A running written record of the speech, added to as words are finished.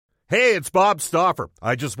Hey, it's Bob Stauffer.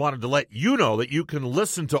 I just wanted to let you know that you can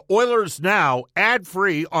listen to Oilers Now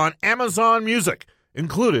ad-free on Amazon Music,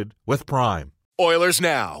 included with Prime. Oilers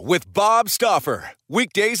Now with Bob Stauffer.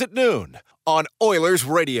 Weekdays at noon on Oilers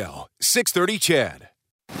Radio, 630 CHED.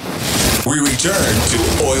 We return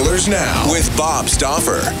to Oilers Now with Bob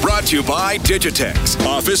Stauffer. Brought to you by Digitex.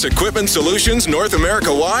 Office Equipment Solutions North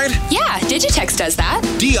America wide? Yeah, Digitex does that.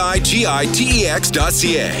 Digitex.ca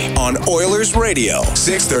on Oilers Radio,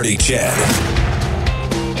 630 CHED.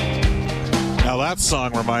 Now that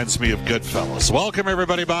song reminds me of Goodfellas. Welcome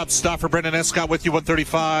everybody, Bob Stauffer, Brendan Escott with you,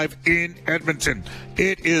 135 in Edmonton.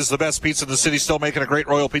 It is the best pizza in the city, still making a great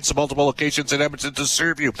Royal Pizza, multiple locations in Edmonton to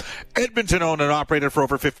serve you. Edmonton owned and operated for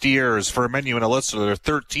over 50 years. For a menu and a list of their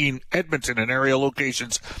 13 Edmonton and area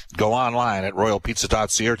locations, go online at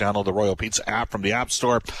royalpizza.ca or download the Royal Pizza app from the App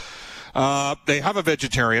Store. They have a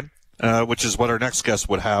vegetarian, which is what our next guest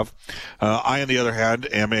would have. I, on the other hand,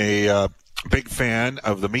 am a big fan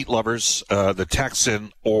of the meat lovers, the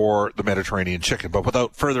Texan or the Mediterranean chicken. But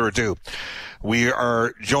without further ado, we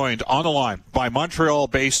are joined on the line by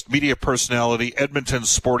Montreal-based media personality, Edmonton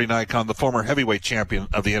sporting icon, the former heavyweight champion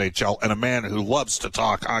of the NHL, and a man who loves to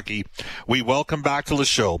talk hockey. We welcome back to the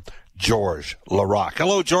show, Georges Laraque.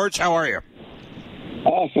 Hello, George. How are you?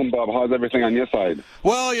 Awesome, Bob. How's everything on your side?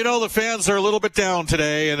 Well, you know, the fans are a little bit down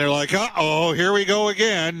today, and they're like, uh-oh, here we go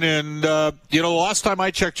again. And, the last time I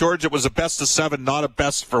checked, George, it was a best of 7, not a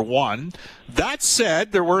best for 1. That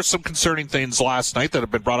said, there were some concerning things last night that have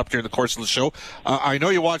been brought up during the course of the show. I know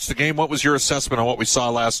you watched the game. What was your assessment on what we saw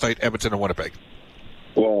last night, Edmonton and Winnipeg?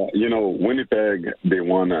 Well, Winnipeg, they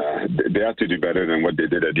won. They have to do better than what they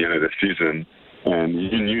did at the end of the season. And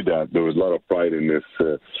you knew that there was a lot of pride in this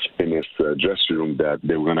dressing room that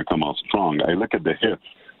they were going to come out strong. I look at the hits.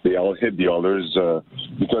 They all hit the Oilers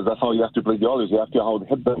because that's how you have to play the Oilers. You have to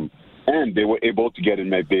out-hit them. And they were able to get in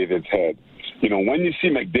McDavid's head. When you see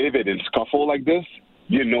McDavid in scuffle like this,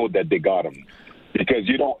 you know that they got him. Because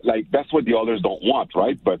that's what the Oilers don't want,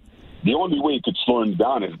 right? But the only way you could slow him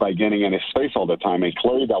down is by getting in his face all the time. And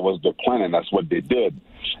clearly that was the plan, and that's what they did.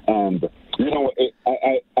 And,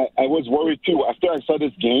 I was worried, too, after I saw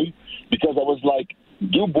this game, because I was like,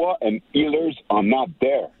 Dubois and Ehlers are not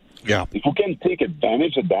there. Yeah. If we can take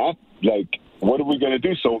advantage of that, what are we going to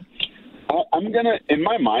do? So I'm going to, in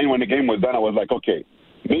my mind, when the game was done, I was like, okay,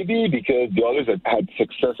 maybe because the Oilers had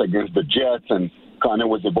success against the Jets and Connor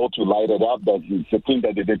was able to light it up, that it's a team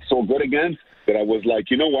that they did so good against, that I was like,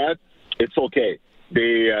 you know what? It's okay.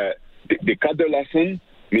 They cut their lesson.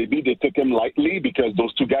 Maybe they took him lightly because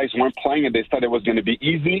those two guys weren't playing and they thought it was going to be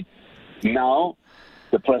easy. Now,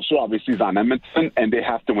 the pressure obviously is on Edmonton, and they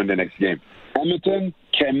have to win the next game. Edmonton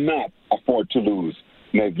cannot afford to lose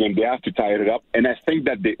next game. They have to tie it up, and I think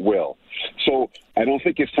that they will. So I don't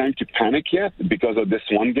think it's time to panic yet because of this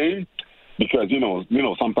one game, because,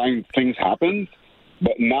 sometimes things happen.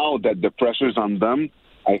 But now that the pressure's on them,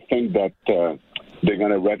 I think that they're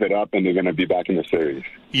going to rev it up and they're going to be back in the series.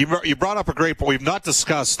 You brought up a great point. We've not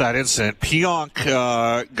discussed that incident. Pionk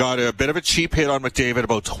got a bit of a cheap hit on McDavid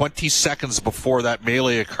about 20 seconds before that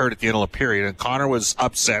melee occurred at the end of the period, and Connor was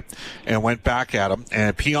upset and went back at him.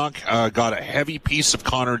 And Pionk got a heavy piece of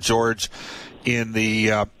Connor, George, in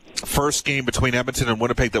the first game between Edmonton and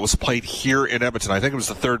Winnipeg that was played here in Edmonton. I think it was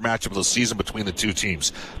the third matchup of the season between the two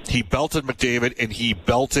teams. He belted McDavid, and he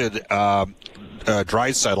belted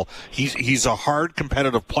Draisaitl. He's a hard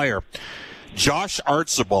competitive player. Josh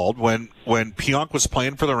Archibald, when Pionk was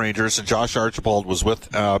playing for the Rangers and Josh Archibald was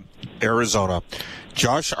with Arizona,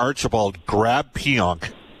 Josh Archibald grabbed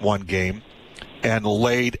Pionk one game and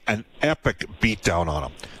laid an epic beatdown on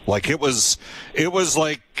him. Like it was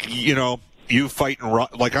like, you fighting,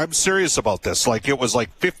 like I'm serious about this. Like it was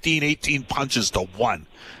like 15, 18 punches to 1.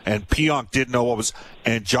 And Pionk didn't know what was,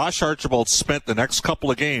 and Josh Archibald spent the next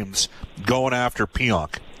couple of games going after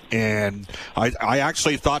Pionk. And I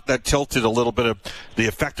actually thought that tilted a little bit of the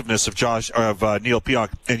effectiveness of Neil Pionk.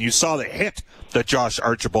 And you saw the hit that Josh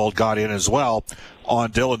Archibald got in as well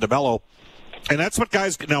on Dylan DeMello. And that's what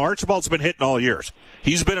now Archibald's been hitting all years.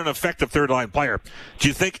 He's been an effective third-line player. Do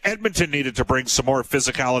you think Edmonton needed to bring some more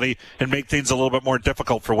physicality and make things a little bit more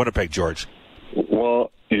difficult for Winnipeg, George?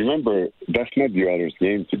 Well, you remember, that's not the Oilers'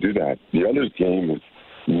 game to do that. The Oilers' game is,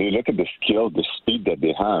 you look at the skill, the speed that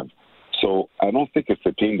they have. So I don't think it's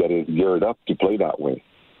a team that is geared up to play that way.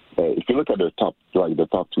 If you look at the top two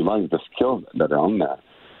lines, the skills that are on there,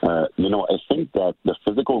 I think that the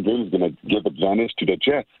physical game is going to give advantage to the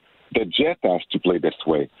Jets. The Jets has to play this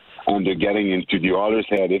way, and they're getting into the Oilers'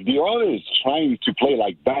 head. If the Oilers trying to play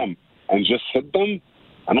like them and just hit them,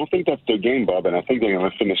 I don't think that's their game, Bob, and I think they're going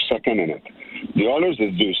to finish second in it. The Oilers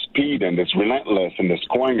is their speed and it's relentless and the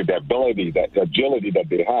scoring, the ability, the agility that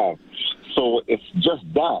they have. So it's just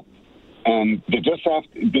that. And they just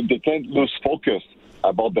they can't lose focus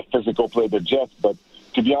about the physical play of the Jets. But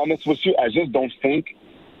to be honest with you, I just don't think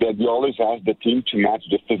that the Oilers has the team to match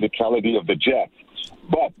the physicality of the Jets.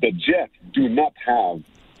 But the Jets do not have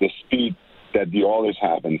the speed that the Oilers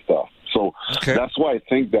have and stuff. So that's why I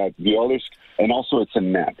think that the Oilers, and also it's a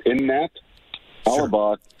net. In net,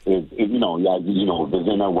 Alabak is the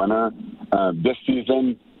Vezina winner. This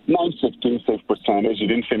season, 9-16 save percentage. He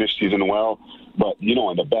didn't finish season well, but, in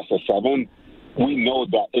the best of 7, we know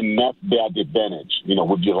that in net they have the advantage.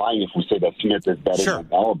 We'd be lying if we say that Smith is better than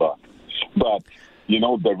Alabak. But,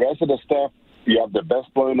 the rest of the stuff, you have the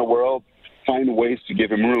best player in the world, find ways to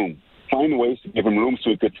give him room. Find ways to give him room so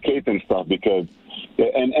he could skate and stuff because,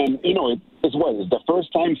 it's the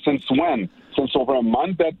first time since when? Since over a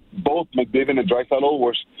month that both McDavid and Draisaitl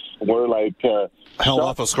were like held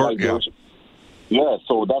off a score. Yeah,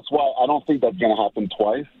 so that's why I don't think that's going to happen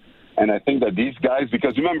twice. And I think that these guys,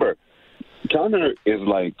 because remember, Connor is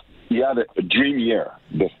like, he had a dream year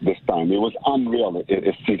this time. It was unreal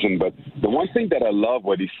this season. But the one thing that I love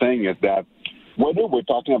what he's saying is that whether we're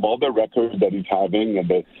talking about the records that he's having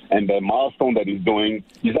and the milestone that he's doing,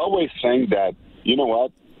 he's always saying that, you know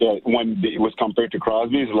what, when it was compared to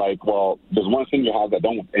Crosby, he's like, well, there's one thing you have that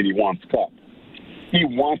don't, and he wants cup. He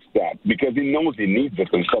wants that because he knows he needs it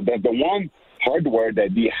and stuff. That's the one hardware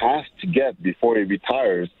that he has to get before he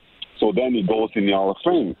retires, so then he goes in the Hall of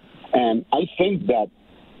Fame. And I think that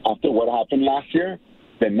after what happened last year,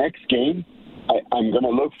 the next game, I'm going to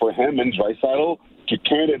look for him and Draisaitl to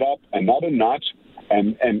turn it up another notch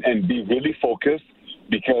and be really focused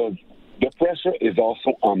because the pressure is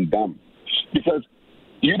also on them. Because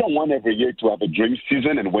you don't want every year to have a dream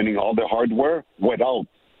season and winning all the hardware without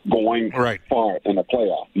going far in the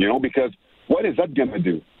playoff, because what is that going to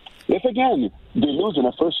do? If, again, they lose in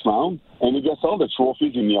the first round and he gets all the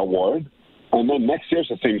trophies in the award, and then next year's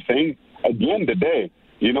the same thing, at the end of the day,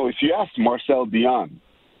 if you ask Marcel Dion,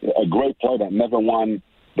 a great player that never won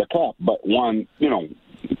the cup, but won,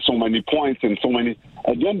 so many points and so many,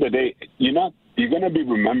 at the end of the day, you're going to be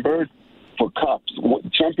remembered for cups,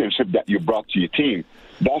 championship that you brought to your team.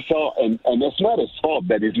 That's all, and it's not his fault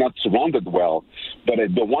that he's not surrounded well, but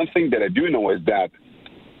the one thing that I do know is that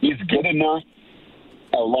he's good enough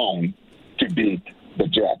alone to beat the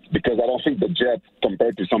Jets, because I don't think the Jets,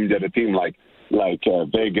 compared to some of the other teams like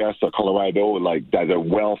Vegas or Colorado, that are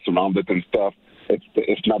well surrounded and stuff,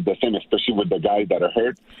 it's not the same, especially with the guys that are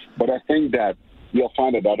hurt. But I think that you'll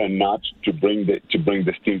find another notch to bring this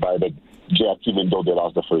team by the Jets, even though they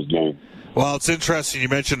lost the first game. Well, it's interesting you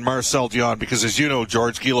mentioned Marcel Dion because, as you know,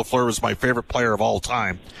 George, Guy Lafleur was my favorite player of all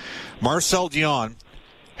time. Marcel Dion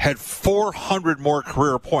had 400 more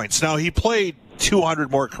career points. Now, he played 200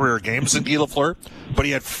 more career games than Guy Lafleur, but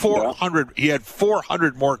he had 400. Yeah. He had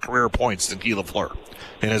 400 more career points than Guy Lafleur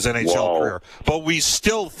in his NHL career. But we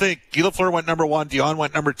still think Guy Lafleur went number 1, Dion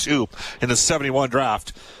went number 2 in the 71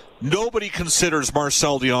 draft. Nobody considers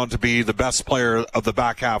Marcel Dion to be the best player of the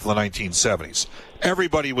back half of the 1970s.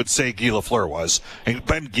 Everybody would say Guy Lafleur was. And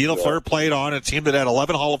Ben Guy Lafleur played on a team that had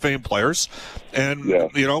 11 Hall of Fame players and,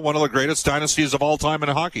 one of the greatest dynasties of all time in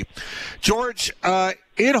hockey. George,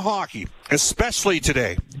 in hockey, especially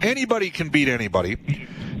today, anybody can beat anybody.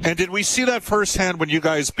 And did we see that firsthand when you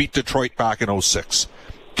guys beat Detroit back in 2006?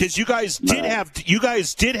 Because you guys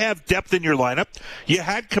did have depth in your lineup. You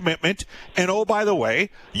had commitment, and oh, by the way,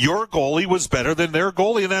 your goalie was better than their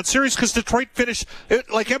goalie in that series because Detroit finished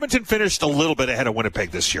like Edmonton finished a little bit ahead of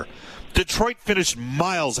Winnipeg this year. Detroit finished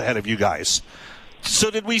miles ahead of you guys. So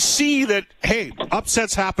did we see that? Hey,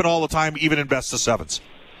 upsets happen all the time, even in best of sevens.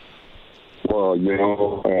 Well,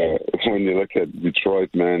 when you look at Detroit,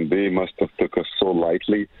 man, they must have took us so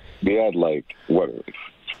lightly. They had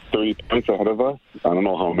 30 points ahead of us. I don't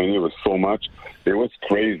know how many. It was so much. It was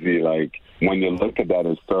crazy. When you look at that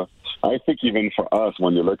and stuff, I think even for us,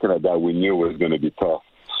 when you look at that, we knew it was going to be tough.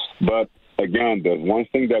 But again, there's one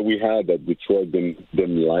thing that we had that Detroit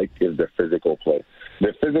didn't like is the physical play.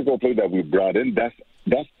 The physical play that we brought in, that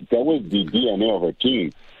was the DNA of our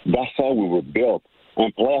team. That's how we were built.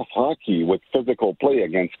 And playoff hockey with physical play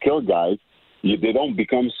against skilled guys, they don't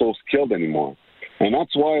become so skilled anymore. And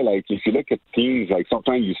that's why, if you look at teams,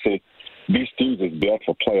 sometimes you say these teams is built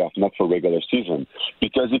for playoff, not for regular season,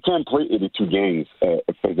 because you can't play 82 games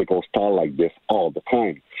a physical style like this all the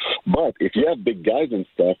time. But if you have big guys and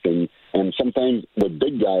stuff, and sometimes with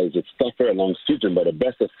big guys, it's tougher along season, but a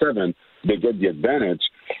best of 7, they get the advantage.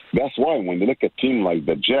 That's why when they look at a team like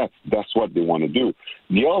the Jets, that's what they want to do.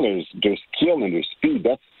 The Oilers, their skill and their speed,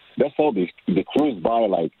 that's all they cruise by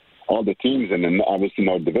like all the teams and then obviously in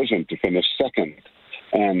our division to finish second.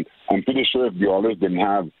 And I'm pretty sure if the Oilers didn't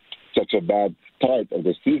have such a bad start of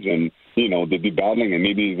the season, they'd be battling and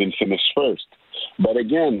maybe even finish first. But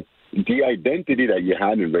again, the identity that you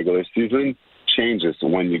had in regular season changes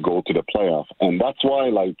when you go to the playoff. And that's why,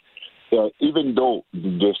 even though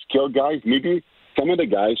the skill guys, maybe some of the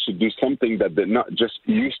guys should do something that they're not just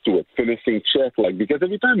used to it, finishing check. Because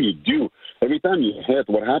every time you hit,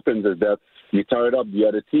 what happens is that you tired up the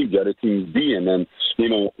other team's D, and then,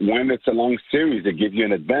 when it's a long series, it gives you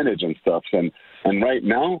an advantage and stuff. And right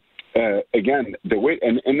now, again, the way,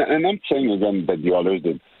 and I'm saying again that the others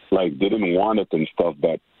didn't want it and stuff,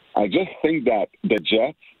 but I just think that the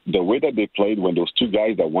Jets, the way that they played when those two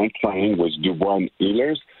guys that weren't playing was Dubois and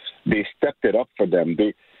Ehlers, they stepped it up for them.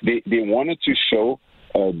 They wanted to show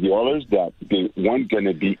the Oilers that they weren't going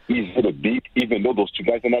to be easy to beat, even though those two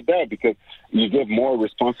guys are not there, because you give more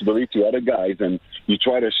responsibility to other guys and you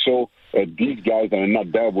try to show these guys that are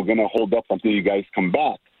not there, we're going to hold up until you guys come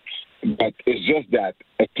back. But it's just that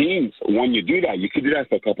teams, when you do that, you can do that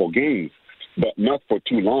for a couple of games, but not for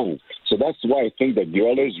too long. So that's why I think that the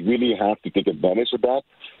Oilers really have to take advantage of that,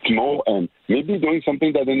 and maybe doing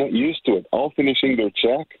something that they're not used to it, all finishing their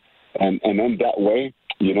check, and then that way,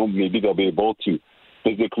 maybe they'll be able to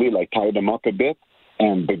physically tie them up a bit.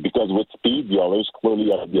 But because with speed, the Oilers clearly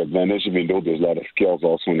have the advantage, even though there's a lot of skills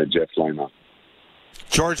also in the Jets lineup.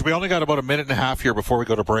 George, we only got about a minute and a half here before we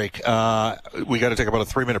go to break. We got to take about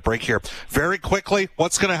a 3-minute break here. Very quickly,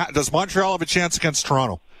 what's going to happen? Does Montreal have a chance against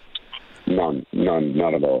Toronto? None,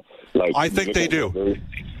 not at all. I think they do.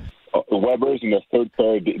 Weber's in the third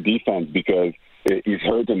pair defense because he's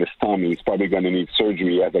hurt in his tummy. He's probably going to need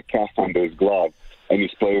surgery. He has a cast under his glove. And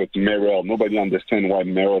he's playing with Merrill. Nobody understands why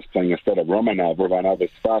Merrill is playing instead of Romanov. Romanov is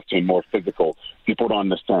faster and more physical. People don't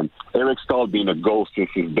understand. Eric Staal being a ghost since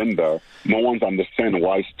he's been there. No one's understand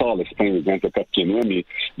why Staal is playing against Kotkaniemi.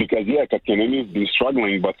 Because, Kotkaniemi's been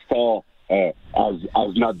struggling, but Staal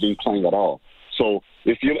has not been playing at all. So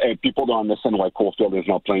people don't understand why Caulfield is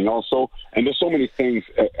not playing also. And there's so many things,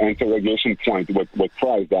 interrogation point with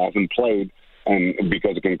Price that hasn't played. And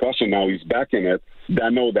because of concussion, now he's back in it.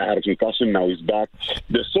 Dano that had a concussion, now he's back.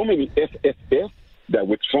 There's so many if that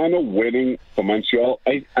with Toronto winning for Montreal,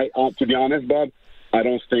 I to be honest, Bob, I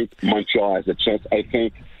don't think Montreal has a chance. I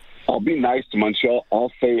think I'll be nice to Montreal.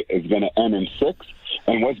 I'll say it's going to end in 6.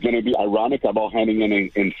 And what's going to be ironic about handing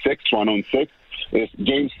in 6, Toronto in 6, is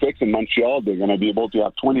Game 6 in Montreal, they're going to be able to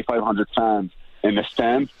have 2,500 fans in the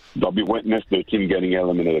stands. They'll be witness their team getting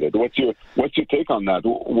eliminated. What's your take on that?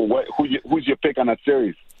 Who's your pick on that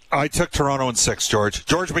series? I took Toronto in 6, George.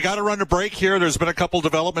 George, we got to run a break here. There's been a couple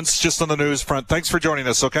developments just on the news front. Thanks for joining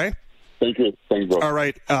us, okay? Thank you. Thanks, bro. All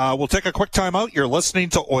right. We'll take a quick time out. You're listening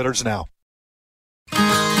to Oilers Now.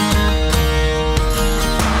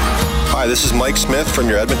 Hi, this is Mike Smith from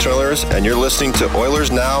your Edmonton Oilers, and you're listening to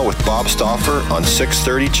Oilers Now with Bob Stauffer on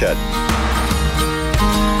 630 CHED.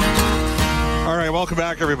 All right, welcome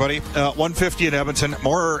back, everybody. 1:50 in Edmonton.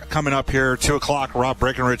 More coming up here. 2 o'clock, Rob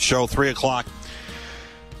Breckenridge Show. 3 o'clock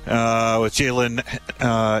with Jalen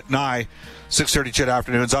Nye. 6:30 CHED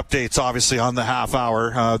Afternoons. Updates, obviously, on the half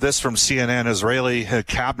hour. This from CNN. Israeli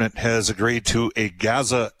cabinet has agreed to a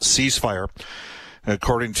Gaza ceasefire.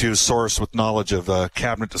 According to a source with knowledge of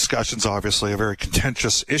cabinet discussions, obviously a very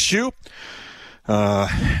contentious issue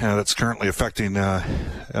that's currently affecting a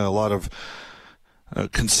lot of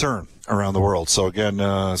concern around the world. So again,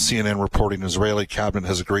 CNN reporting Israeli cabinet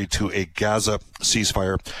has agreed to a Gaza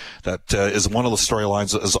ceasefire. That is one of the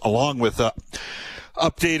storylines, along with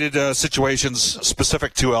updated situations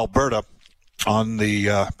specific to Alberta on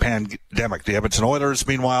the pandemic. The Edmonton Oilers,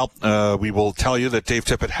 meanwhile, we will tell you that Dave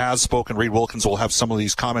Tippett has spoken. Reed Wilkins will have some of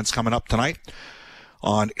these comments coming up tonight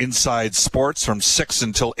on Inside Sports from 6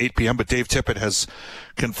 until 8 p.m. But Dave Tippett has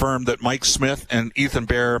confirmed that Mike Smith and Ethan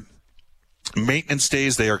Bear, maintenance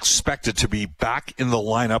days, they are expected to be back in the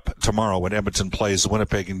lineup tomorrow when Edmonton plays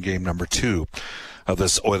Winnipeg in game number 2 of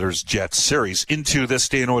this Oilers-Jets series. Into this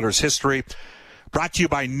day in Oilers history, brought to you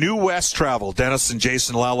by New West Travel. Dennis and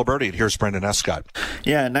Jason Laliberti. And here's Brendan Escott.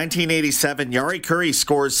 Yeah, 1987, Jari Kurri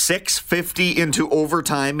scores 6:50 into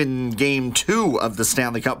overtime in Game 2 of the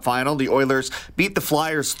Stanley Cup Final. The Oilers beat the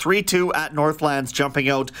Flyers 3-2 at Northlands, jumping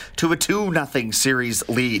out to a 2-0 series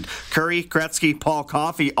lead. Kurri, Gretzky, Paul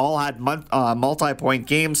Coffey all had multi-point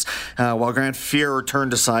games, while Grant Fuhr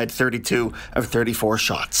turned aside 32 of 34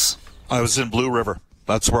 shots. I was in Blue River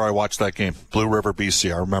That's where I watched that game. Blue River,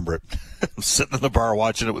 BC. I remember it. I'm sitting in the bar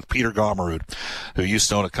watching it with Peter Gomerud, who used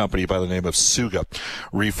to own a company by the name of Suga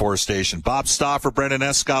Reforestation. Bob Stauffer, Brendan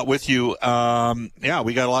Escott with you. We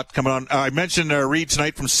got a lot coming on. I mentioned Reed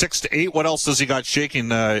tonight from 6 to 8. What else has he got shaking,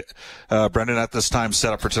 Brendan, at this time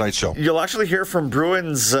set up for tonight's show? You'll actually hear from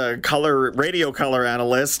Bruins radio color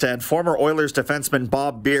analyst and former Oilers defenseman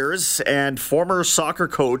Bob Beers and former soccer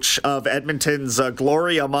coach of Edmonton's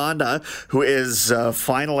Gloria Amanda, who is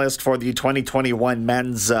finalist for the 2021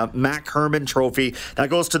 men's Mac Herman Trophy. That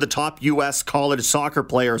goes to the top U.S. college soccer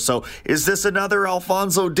player. So is this another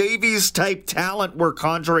Alphonso Davies type talent we're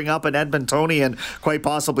conjuring up in Edmontonian? Quite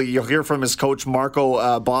possibly. You'll hear from his coach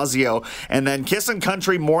Marco Bosio. And then Kissin'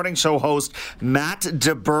 Country morning show host Matt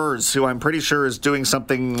DeBurs, who I'm pretty sure is doing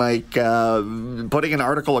something like putting an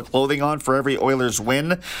article of clothing on for every Oilers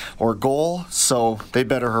win or goal. So they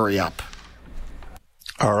better hurry up.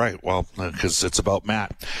 All right, well, because it's about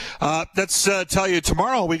Matt. Let's tell you,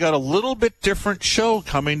 tomorrow we got a little bit different show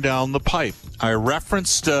coming down the pipe. I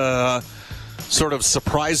referenced sort of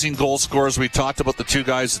surprising goal scorers. We talked about the two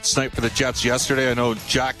guys that sniped for the Jets yesterday. I know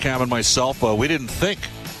Jack Cam and myself, we didn't think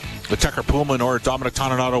the Tucker Pullman or Dominic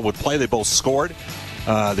Toninato would play. They both scored.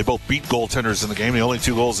 They both beat goaltenders in the game, the only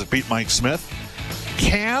two goals that beat Mike Smith.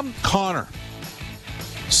 Cam Connor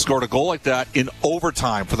scored a goal like that in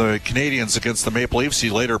overtime for the Canadians against the Maple Leafs. He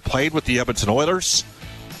later played with the Edmonton Oilers.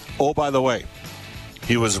 Oh, by the way,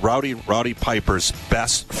 he was Rowdy Piper's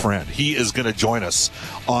best friend. He is going to join us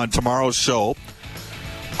on tomorrow's show,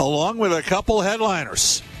 along with a couple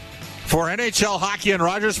headliners. For NHL Hockey and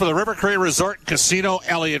Rogers for the River Cree Resort and Casino,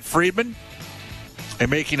 Elliot Friedman, and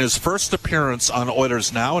making his first appearance on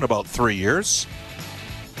Oilers Now in about 3 years,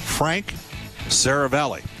 Frank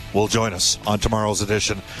Saravelli will join us on tomorrow's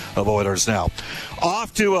edition of Oilers Now.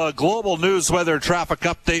 Off to a global news weather traffic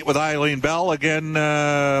update with Eileen Bell. Again,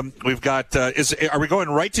 we've got, are we going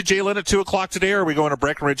right to Jay Lynn at 2 o'clock today, or are we going to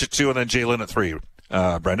Breckenridge at 2 and then Jay Lynn at 3?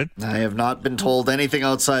 Brendan? I have not been told anything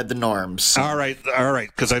outside the norms. All right,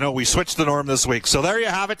 because I know we switched the norm this week. So there you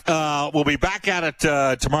have it. We'll be back at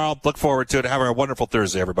it tomorrow. Look forward to it. Have a wonderful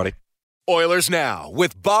Thursday, everybody. Oilers Now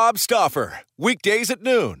with Bob Stauffer. Weekdays at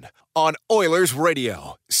noon on Oilers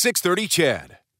Radio, 630 CHED.